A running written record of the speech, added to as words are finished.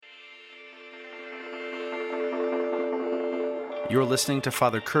You're listening to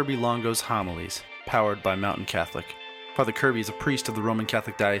Father Kirby Longo's homilies, powered by Mountain Catholic. Father Kirby is a priest of the Roman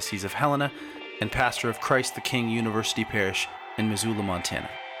Catholic Diocese of Helena and pastor of Christ the King University Parish in Missoula, Montana.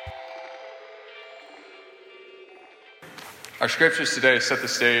 Our scriptures today set the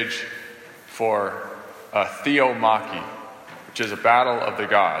stage for Theomachy, which is a battle of the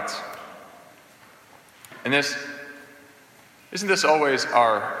gods. And isn't this always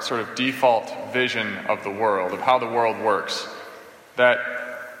our sort of default vision of the world, of how the world works? That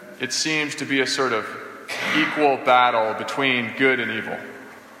it seems to be a sort of equal battle between good and evil.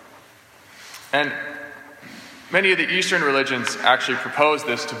 And many of the Eastern religions actually propose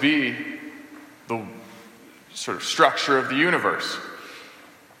this to be the sort of structure of the universe.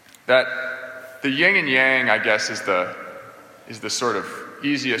 That the yin and yang, I guess, is the sort of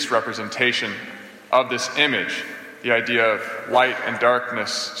easiest representation of this image. The idea of light and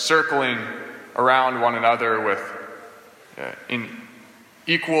darkness circling around one another with in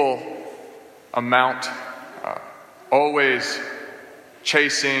equal amount, always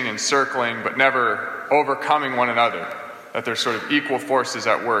chasing and circling, but never overcoming one another. That there's sort of equal forces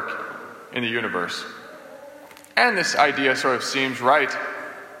at work in the universe. And this idea sort of seems right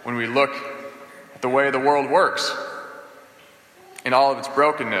when we look at the way the world works. In all of its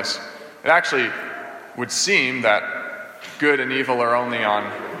brokenness, it actually would seem that good and evil are only on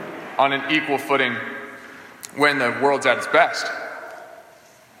an equal footing when the world's at its best.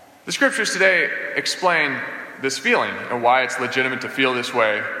 The scriptures today explain this feeling and why it's legitimate to feel this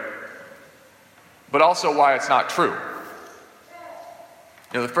way, but also why it's not true.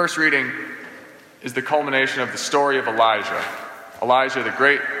 The first reading is the culmination of the story of Elijah. Elijah, the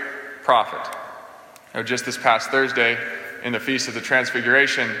great prophet. Just this past Thursday, in the Feast of the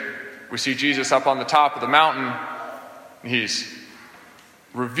Transfiguration, we see Jesus up on the top of the mountain. He's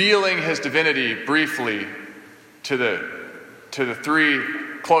revealing his divinity briefly to the three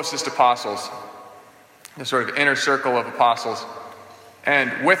closest apostles, the sort of inner circle of apostles.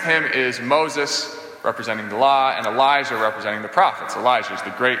 And with him is Moses, representing the law, and Elijah, representing the prophets. Elijah is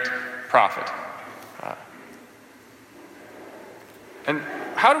the great prophet. And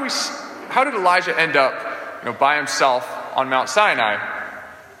how did Elijah end up, by himself on Mount Sinai?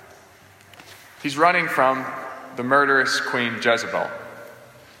 He's running from the murderous Queen Jezebel.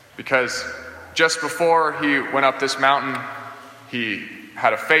 Because just before he went up this mountain, he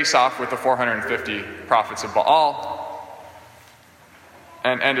had a face-off with the 450 prophets of Baal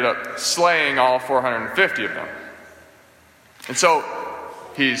and ended up slaying all 450 of them. And so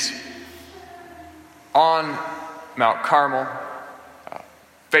he's on Mount Carmel,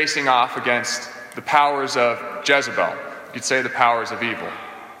 facing off against the powers of Jezebel. You could say the powers of evil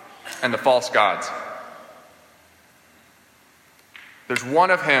and the false gods. There's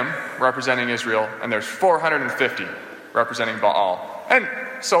one of him representing Israel, and there's 450 representing Baal. And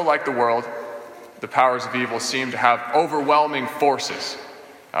so, like the world, the powers of evil seem to have overwhelming forces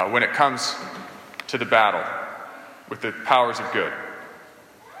when it comes to the battle with the powers of good.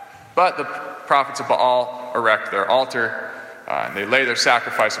 But the prophets of Baal erect their altar, and they lay their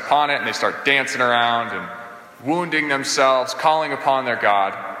sacrifice upon it, and they start dancing around and wounding themselves, calling upon their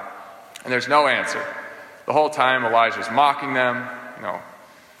God. And there's no answer. The whole time Elijah's mocking them,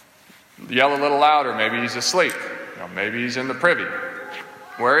 yell a little louder, maybe he's asleep. Maybe he's in the privy.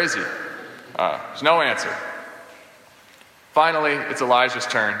 Where is he? There's no answer. Finally, it's Elijah's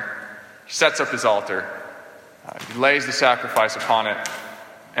turn. He sets up his altar. He lays the sacrifice upon it.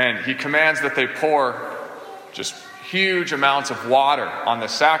 And he commands that they pour just huge amounts of water on the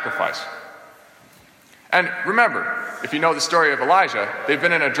sacrifice. And remember, if you know the story of Elijah, they've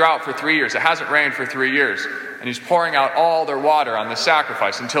been in a drought for 3 years. It hasn't rained for 3 years. And he's pouring out all their water on the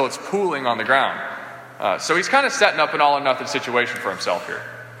sacrifice until it's pooling on the ground. So he's kind of setting up an all-or-nothing situation for himself here.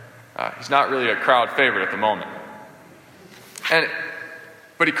 He's not really a crowd favorite at the moment.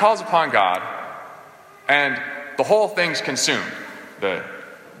 But he calls upon God, and the whole thing's consumed.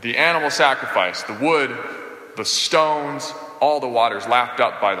 The animal sacrifice, the wood, the stones, all the water's lapped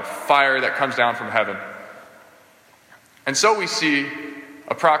up by the fire that comes down from heaven. And so we see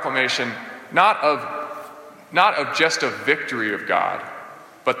a proclamation not of just a victory of God,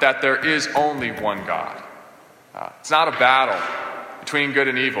 but that there is only one God. It's not a battle between good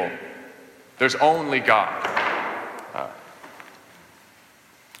and evil. There's only God.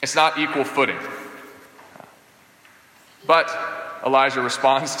 It's not equal footing. But Elijah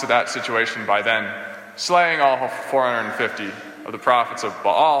responds to that situation by then slaying all 450 of the prophets of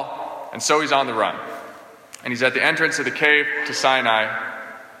Baal, and so he's on the run. And he's at the entrance of the cave to Sinai,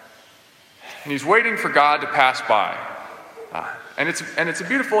 and he's waiting for God to pass by. And it's a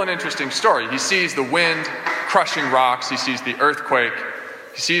beautiful and interesting story. He sees the wind crushing rocks. He sees the earthquake.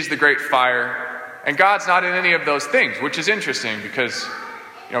 He sees the great fire. And God's not in any of those things, which is interesting because,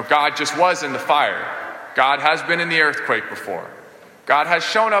 God just was in the fire. God has been in the earthquake before. God has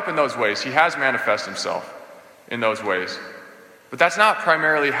shown up in those ways. He has manifested himself in those ways. But that's not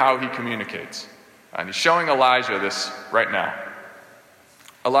primarily how he communicates. And he's showing Elijah this right now.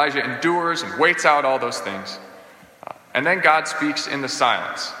 Elijah endures and waits out all those things. And then God speaks in the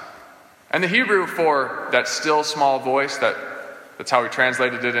silence. And the Hebrew for that still small voice, that's how we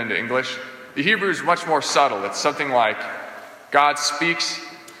translated it into English, the Hebrew is much more subtle. It's something like God speaks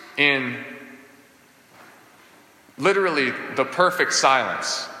in literally the perfect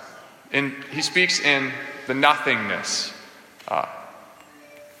silence. He speaks in the nothingness.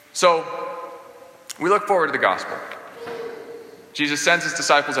 So we look forward to the gospel. Jesus sends his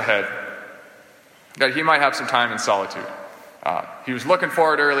disciples ahead that he might have some time in solitude. He was looking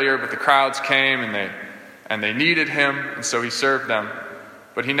for it earlier, but the crowds came and they needed him, and so he served them.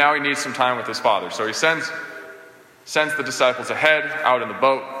 But he needs some time with his Father. So he sends the disciples ahead out in the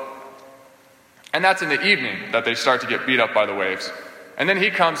boat. And that's in the evening that they start to get beat up by the waves. And then he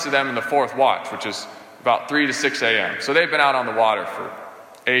comes to them in the fourth watch, which is about 3 to 6 a.m. So they've been out on the water for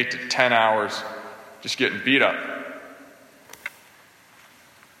 8 to 10 hours, just getting beat up.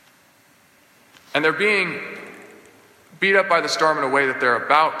 And they're being beat up by the storm in a way that they're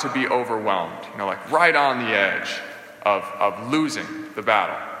about to be overwhelmed, like right on the edge of losing the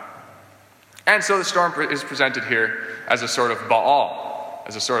battle. And so the storm is presented here as a sort of Baal,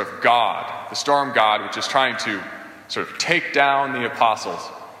 as a sort of god, the storm god, which is trying to sort of take down the apostles.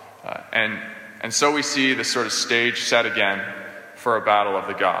 And so we see this sort of stage set again for a battle of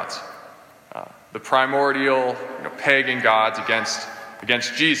the gods. The primordial, pagan gods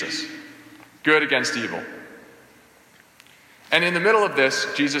against Jesus. Good against evil. And in the middle of this,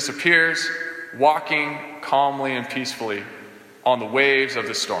 Jesus appears walking calmly and peacefully on the waves of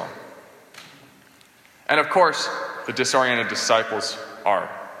the storm. And of course, the disoriented disciples are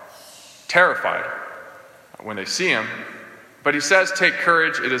terrified when they see him. But he says, "Take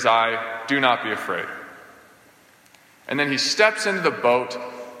courage, it is I, do not be afraid." And then he steps into the boat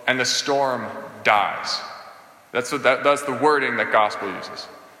and the storm dies. That's the wording that gospel uses.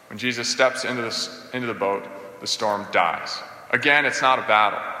 When Jesus steps into the boat, the storm dies. Again, it's not a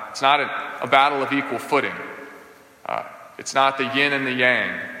battle. It's not a battle of equal footing. It's not the yin and the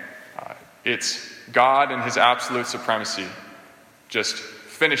yang. It's God and his absolute supremacy just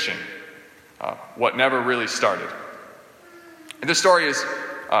finishing what never really started. And this story is,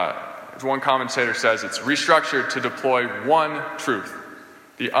 as one commentator says, it's restructured to deploy one truth: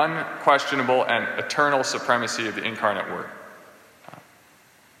 the unquestionable and eternal supremacy of the incarnate Word.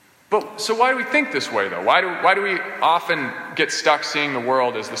 But so why do we think this way, though? Why do we often get stuck seeing the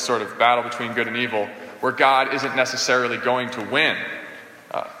world as this sort of battle between good and evil, where God isn't necessarily going to win?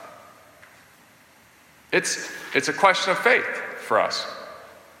 It's a question of faith for us.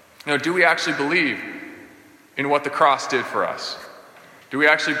 Do we actually believe in what the cross did for us? Do we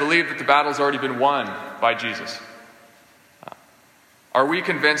actually believe that the battle's already been won by Jesus? Are we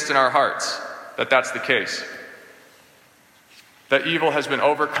convinced in our hearts that that's the case? That evil has been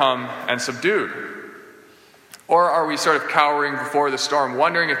overcome and subdued? Or are we sort of cowering before the storm,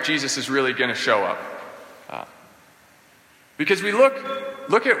 wondering if Jesus is really going to show up? Because we look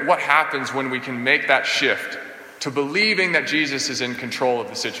at what happens when we can make that shift to believing that Jesus is in control of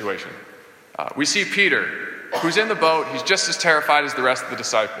the situation. We see Peter, who's in the boat. He's just as terrified as the rest of the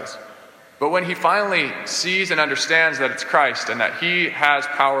disciples. But when he finally sees and understands that it's Christ and that he has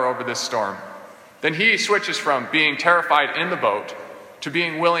power over this storm, then he switches from being terrified in the boat to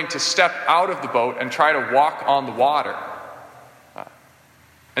being willing to step out of the boat and try to walk on the water.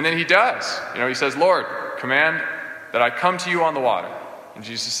 And then he does. He says, "Lord, command that I come to you on the water." And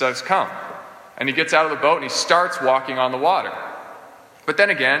Jesus says, "Come." And he gets out of the boat and he starts walking on the water. But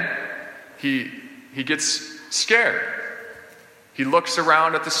then again, he gets scared. He looks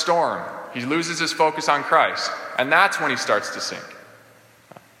around at the storm. He loses his focus on Christ. And that's when he starts to sink.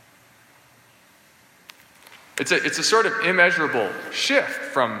 It's a sort of immeasurable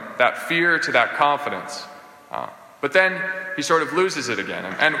shift from that fear to that confidence. But then he sort of loses it again.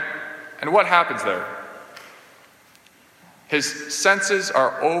 And what happens there? His senses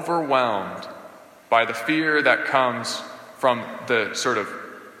are overwhelmed by the fear that comes from the sort of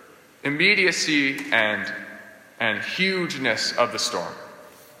immediacy and hugeness of the storm.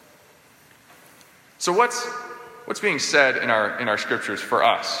 So what's being said in our scriptures for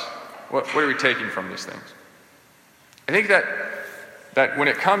us? What are we taking from these things? I think that when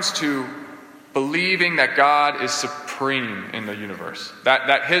it comes to believing that God is supreme in the universe,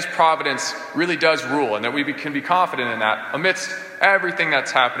 that his providence really does rule, and that we can be confident in that amidst everything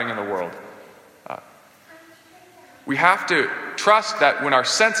that's happening in the world. We have to trust that when our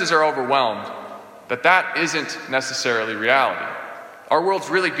senses are overwhelmed, that isn't necessarily reality. Our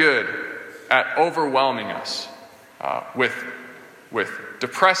world's really good at overwhelming us with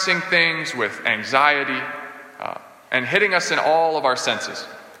depressing things, with anxiety, and hitting us in all of our senses.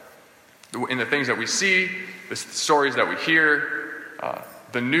 In the things that we see, the stories that we hear,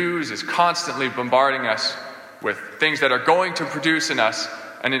 the news is constantly bombarding us with things that are going to produce in us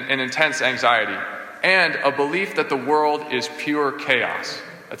an intense anxiety and a belief that the world is pure chaos.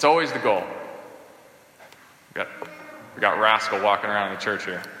 That's always the goal. We got Rascal walking around in the church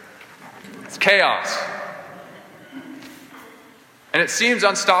here. It's chaos. And it seems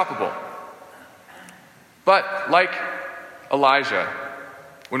unstoppable. But like Elijah,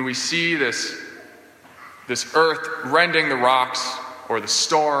 when we see this earth rending the rocks, or the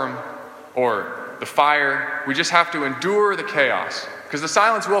storm, or the fire, we just have to endure the chaos. Because the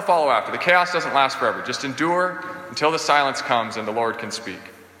silence will follow after. The chaos doesn't last forever. Just endure until the silence comes and the Lord can speak.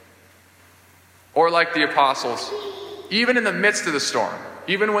 Or like the apostles, even in the midst of the storm,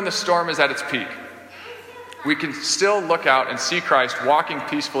 even when the storm is at its peak, we can still look out and see Christ walking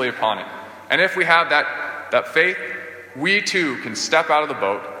peacefully upon it. And if we have that faith, we too can step out of the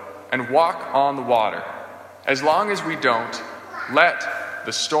boat and walk on the water, as long as we don't let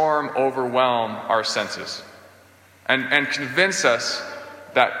the storm overwhelm our senses and convince us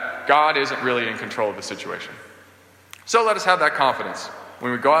that God isn't really in control of the situation. So let us have that confidence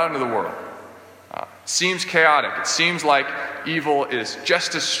when we go out into the world. It seems chaotic. It seems like evil is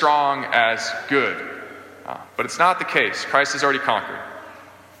just as strong as good. But it's not the case. Christ has already conquered.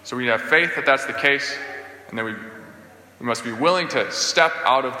 So we have faith that that's the case, and then we must be willing to step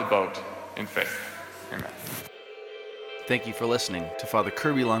out of the boat in faith. Amen. Thank you for listening to Father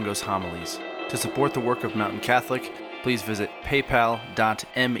Kirby Longo's homilies. To support the work of Mountain Catholic, please visit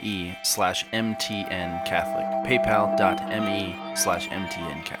paypal.me/mtncatholic.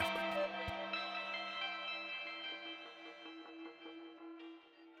 paypal.me/mtncatholic.